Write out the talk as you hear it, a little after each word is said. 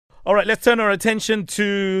All right, let's turn our attention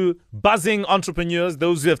to buzzing entrepreneurs,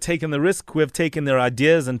 those who have taken the risk, who have taken their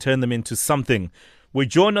ideas and turned them into something. We're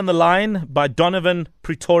joined on the line by Donovan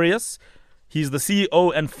Pretorius. He's the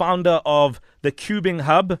CEO and founder of the Cubing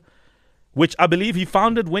Hub, which I believe he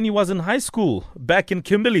founded when he was in high school, back in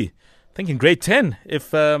Kimberly. I think in grade 10,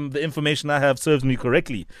 if the information I have serves me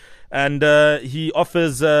correctly. And he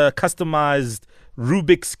offers customized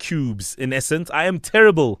Rubik's Cubes, in essence. I am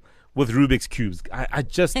terrible with Rubik's Cubes. I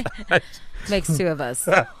just... Makes two of us,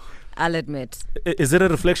 I'll admit. Is it a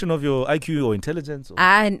reflection of your IQ or intelligence? Or?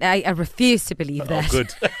 I refuse to believe that. Oh,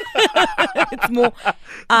 good. It's more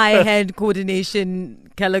eye-hand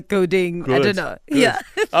coordination, color coding. Good. I don't know. Good. Yeah.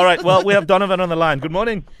 All right, well, we have Donovan on the line. Good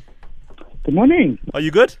morning. Good morning. Are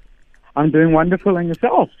you good? I'm doing wonderful, and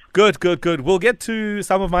yourself? Good. We'll get to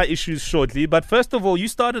some of my issues shortly. But first of all, you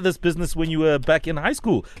started this business when you were back in high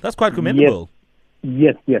school. That's quite commendable.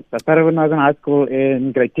 Yes. I started when I was in high school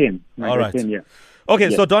in grade 10. All right. 10, yeah. Okay,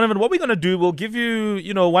 Yes. So Donovan, what we're going to do, we'll give you,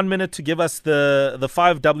 1 minute to give us the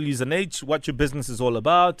 5 W's and H, what your business is all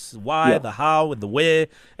about, why, Yes. the how, and the where,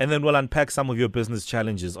 and then we'll unpack some of your business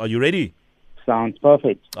challenges. Are you ready? Sounds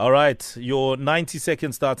perfect. All right. Your 90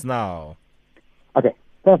 seconds starts now. Okay,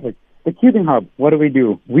 perfect. The Cubing Hub, what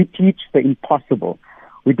do? We teach the impossible.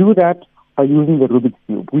 We do that by using the Rubik's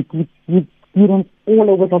Cube. We teach students all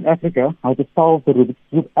over South Africa how to solve the Rubik's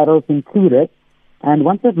Cube, adults included. And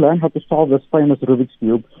once they've learned how to solve this famous Rubik's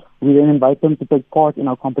Cube, we then invite them to take part in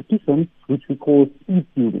our competition, which we call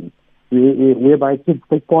SpeedCubes, whereby kids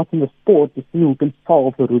take part in the sport to see who can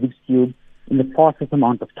solve the Rubik's Cube in the fastest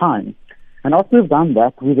amount of time. And after we've done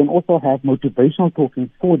that, we then also have motivational talking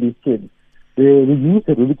for these kids. We use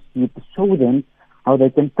the Rubik's Cube to show them how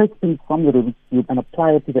they can take things from the Rubik's Cube and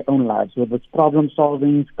apply it to their own lives, whether it's problem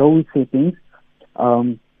solving, goal setting.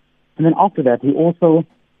 And then after that, we also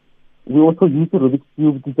use the Rubik's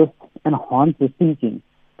Cube to just enhance their thinking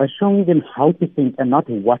by showing them how to think and not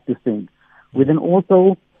what to think. We then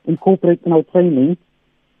also incorporate in our training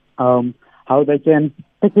how they can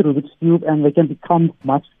take the Rubik's Cube and they can become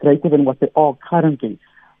much greater than what they are currently.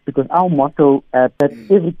 Because our motto that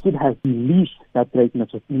every kid has unleashed that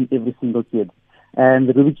greatness within every single kid. And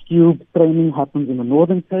the Rubik's Cube training happens in the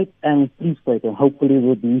Northern Cape and in Free State, and hopefully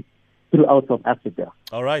will be throughout South Africa.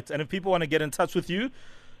 All right. And if people want to get in touch with you,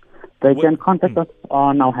 they can contact us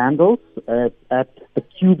on our handles at the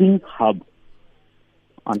Cubing Hub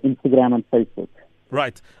on Instagram and Facebook.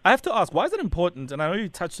 Right. I have to ask, why is it important, and I know you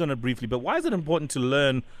touched on it briefly, but why is it important to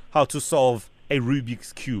learn how to solve a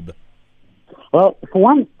Rubik's Cube? Well, for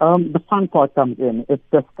one, the fun part comes in. It's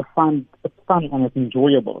just the fun. It's fun and it's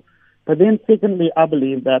enjoyable. But then secondly, I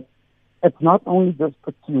believe that it's not only just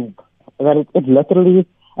a cube, that it literally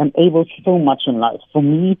enables so much in life. For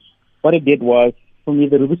me, what it did was, the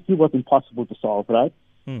Rubik's Cube was impossible to solve, right?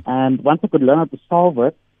 And once I could learn how to solve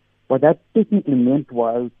it, what that technically meant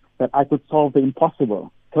was that I could solve the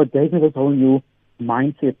impossible. So it gave me this whole new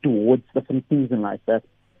mindset towards different things in life, that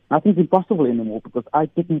nothing's impossible anymore because I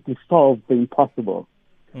technically solved the impossible.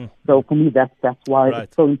 So for me, that's why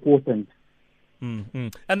it's so important.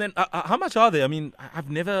 And then how much are they? I mean,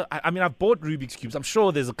 I've bought Rubik's Cubes. I'm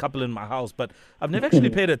sure there's a couple in my house, but I've never actually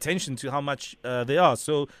paid attention to how much they are.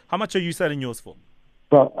 So how much are you selling yours for?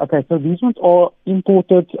 Well, okay, so these ones are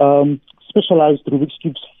imported, specialized Rubik's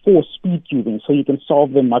Cubes for speed cubing, so you can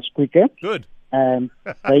solve them much quicker. Good. And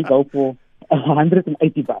they go for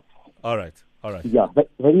 $180. All right. Yeah,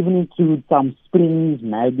 they even include some springs,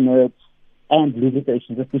 magnets, and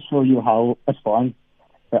lubrication, just to show you how advanced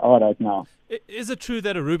they are right now. Is it true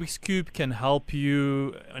that a Rubik's Cube can help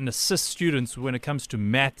you and assist students when it comes to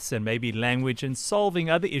maths and maybe language and solving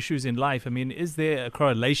other issues in life? I mean, is there a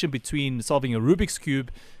correlation between solving a Rubik's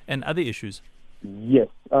Cube and other issues? Yes.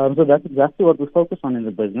 So that's exactly what we focus on in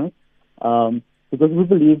the business, because we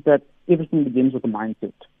believe that everything begins with a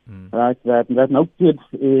mindset, right? That no kid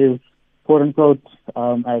is, quote unquote,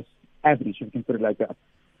 as average, if you can put it like that.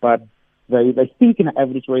 But they think in an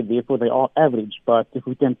average way, therefore they are average. But if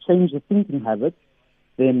we can change the thinking habits,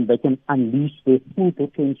 then they can unleash their full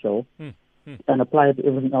potential and apply it to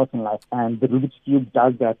everything else in life. And the Rubik's Cube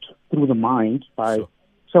does that through the mind by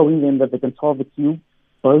showing them that they can solve the cube,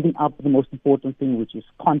 building up the most important thing, which is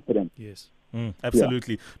confidence. Yes.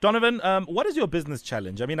 Absolutely. Yeah. Donovan, what is your business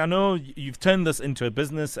challenge? I mean, I know you've turned this into a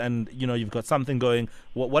business and, you've got something going.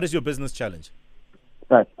 What is your business challenge?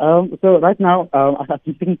 Right. So right now, I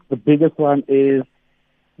think the biggest one is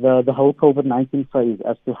the whole COVID-19 phase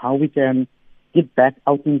as to how we can get back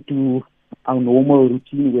out into our normal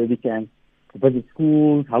routine where we can visit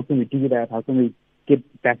schools. How can we do that? How can we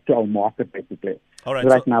get back to our market, basically? All right.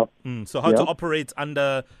 right now. So how to operate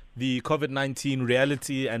under the COVID-19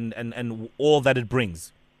 reality and all that it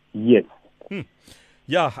brings. Yes.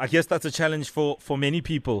 Yeah, I guess that's a challenge for many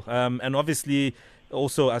people. And obviously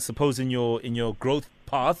also, I suppose, in your growth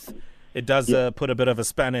path, it does put a bit of a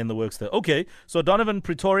spanner in the works there. Okay, so Donovan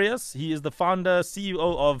Pretorius, he is the founder, CEO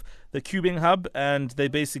of the Cubing Hub, and they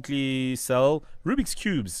basically sell Rubik's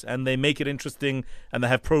Cubes, and they make it interesting, and they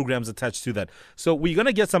have programs attached to that. So we're going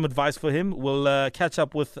to get some advice for him. We'll catch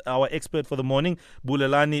up with our expert for the morning,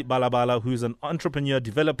 Bulelani Balabala, who's an entrepreneur,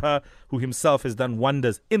 developer, who himself has done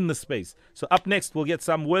wonders in the space. So up next, we'll get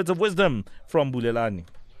some words of wisdom from Bulelani.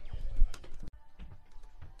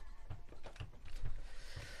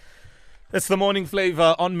 It's the morning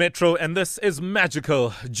flavor on Metro, and this is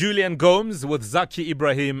magical. Julian Gomes with Zaki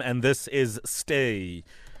Ibrahim, and this is Stay.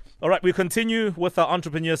 All right, we continue with our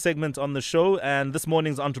entrepreneur segment on the show, and this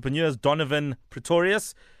morning's entrepreneur is Donovan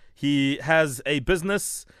Pretorius. He has a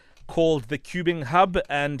business called the Cubing Hub,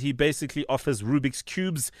 and he basically offers Rubik's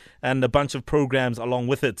Cubes and a bunch of programs along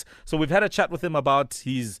with it. So we've had a chat with him about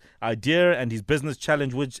his idea and his business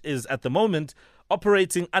challenge, which is at the moment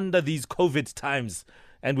operating under these COVID times.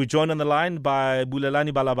 And we're joined on the line by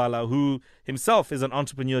Bulelani Balabala, who himself is an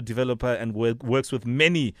entrepreneur, developer, and works with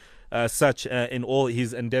many such in all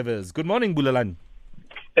his endeavors. Good morning, Bulelani.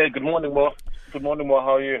 Hey, good morning, Mo. Good morning, Mo.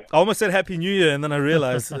 How are you? I almost said Happy New Year, and then I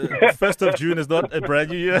realized 1st of June is not a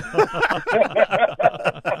brand new year.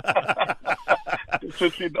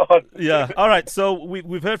 Certainly not. Yeah. All right. So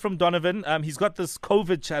we've heard from Donovan. He's got this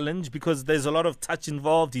COVID challenge because there's a lot of touch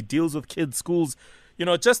involved. He deals with kids, schools. You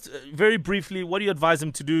know, just very briefly, what do you advise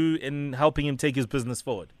him to do in helping him take his business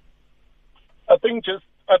forward? I think just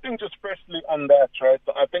firstly on that, right?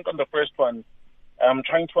 So I think on the first one, I'm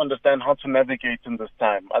trying to understand how to navigate in this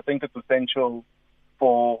time. I think it's essential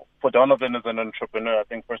for Donovan as an entrepreneur, I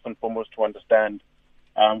think first and foremost to understand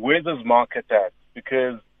where's his market at?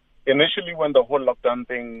 Because initially when the whole lockdown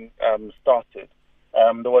thing started,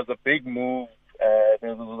 there was a big move.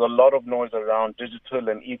 There was a lot of noise around digital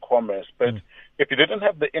and e-commerce. But if you didn't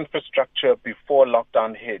have the infrastructure before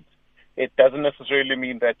lockdown hit, it doesn't necessarily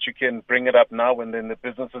mean that you can bring it up now and then the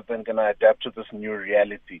business is then going to adapt to this new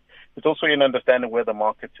reality. It's also in understanding where the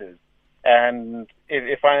market is. And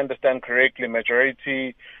if I understand correctly,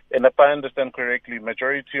 majority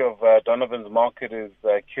of Donovan's market is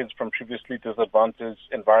kids from previously disadvantaged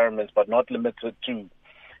environments, but not limited to.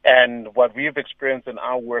 And what we've experienced in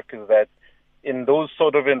our work is that in those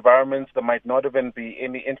sort of environments, there might not even be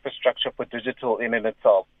any infrastructure for digital in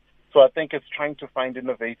itself. So I think it's trying to find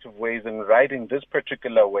innovative ways in riding this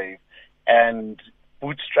particular wave and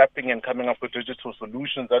bootstrapping and coming up with digital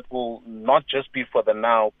solutions that will not just be for the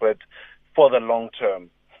now, but for the long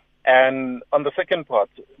term. And on the second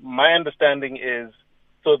part, my understanding is,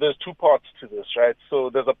 so there's two parts to this, right?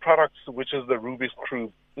 So there's a product which is the Rubik's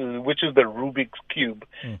Cube,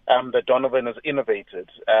 that Donovan has innovated.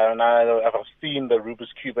 And I've seen the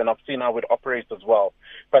Rubik's Cube and I've seen how it operates as well.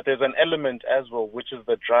 But there's an element as well, which is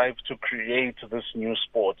the drive to create this new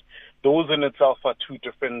sport. Those in itself are two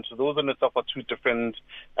different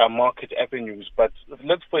market avenues. But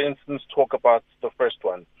let's, for instance, talk about the first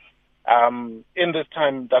one. In this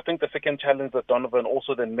time, I think the second challenge that Donovan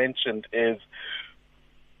also then mentioned is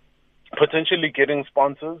potentially getting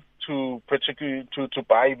sponsors to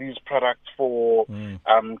buy these products for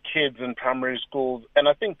kids in primary schools. And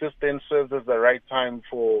I think this then serves as the right time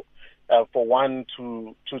for one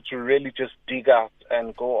to really just dig out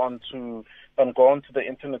and go onto the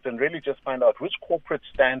internet and really just find out which corporates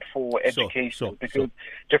stand for education, because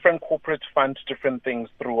different corporates fund different things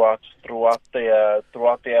throughout their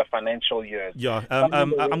financial years. Yeah,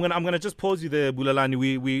 I'm gonna just pause you there,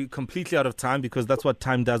 Bulelani. We completely out of time because that's what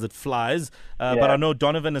time does. It flies. But I know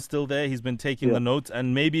Donovan is still there. He's been taking the notes,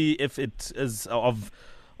 and maybe if it is of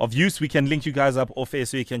use, we can link you guys up off air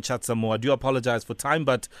so you can chat some more. I do apologize for time,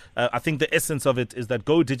 but I think the essence of it is that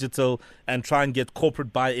go digital and try and get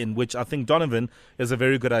corporate buy-in, which I think, Donovan, is a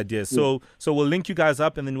very good idea. So we'll link you guys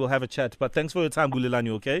up and then we'll have a chat. But thanks for your time, Bulelani,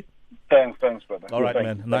 okay? Thanks, brother. All right,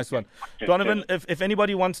 man. Nice one. Donovan, if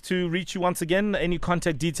anybody wants to reach you once again, any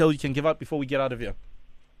contact detail you can give out before we get out of here?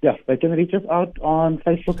 Yes, they can reach us out on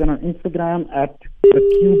Facebook and on Instagram at the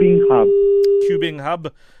Cubing Hub. Cubing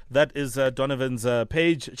Hub. That is Donovan's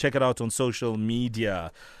page. Check it out on social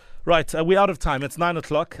media. Right, we're out of time. It's 9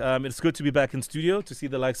 o'clock. It's good to be back in studio to see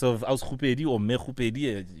the likes of Aus Khupedi or Me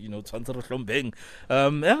Khupedi,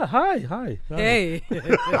 hi. Hey.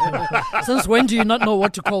 Since when do you not know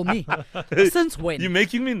what to call me? Since when? You're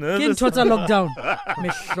making me nervous. Total lockdown.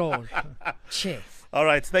 Chef. All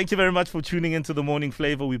right. Thank you very much for tuning into the Morning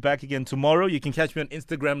Flavor. We're back again tomorrow. You can catch me on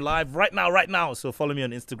Instagram live right now. So follow me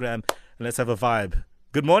on Instagram and let's have a vibe.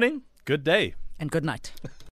 Good morning. Good day. And good night.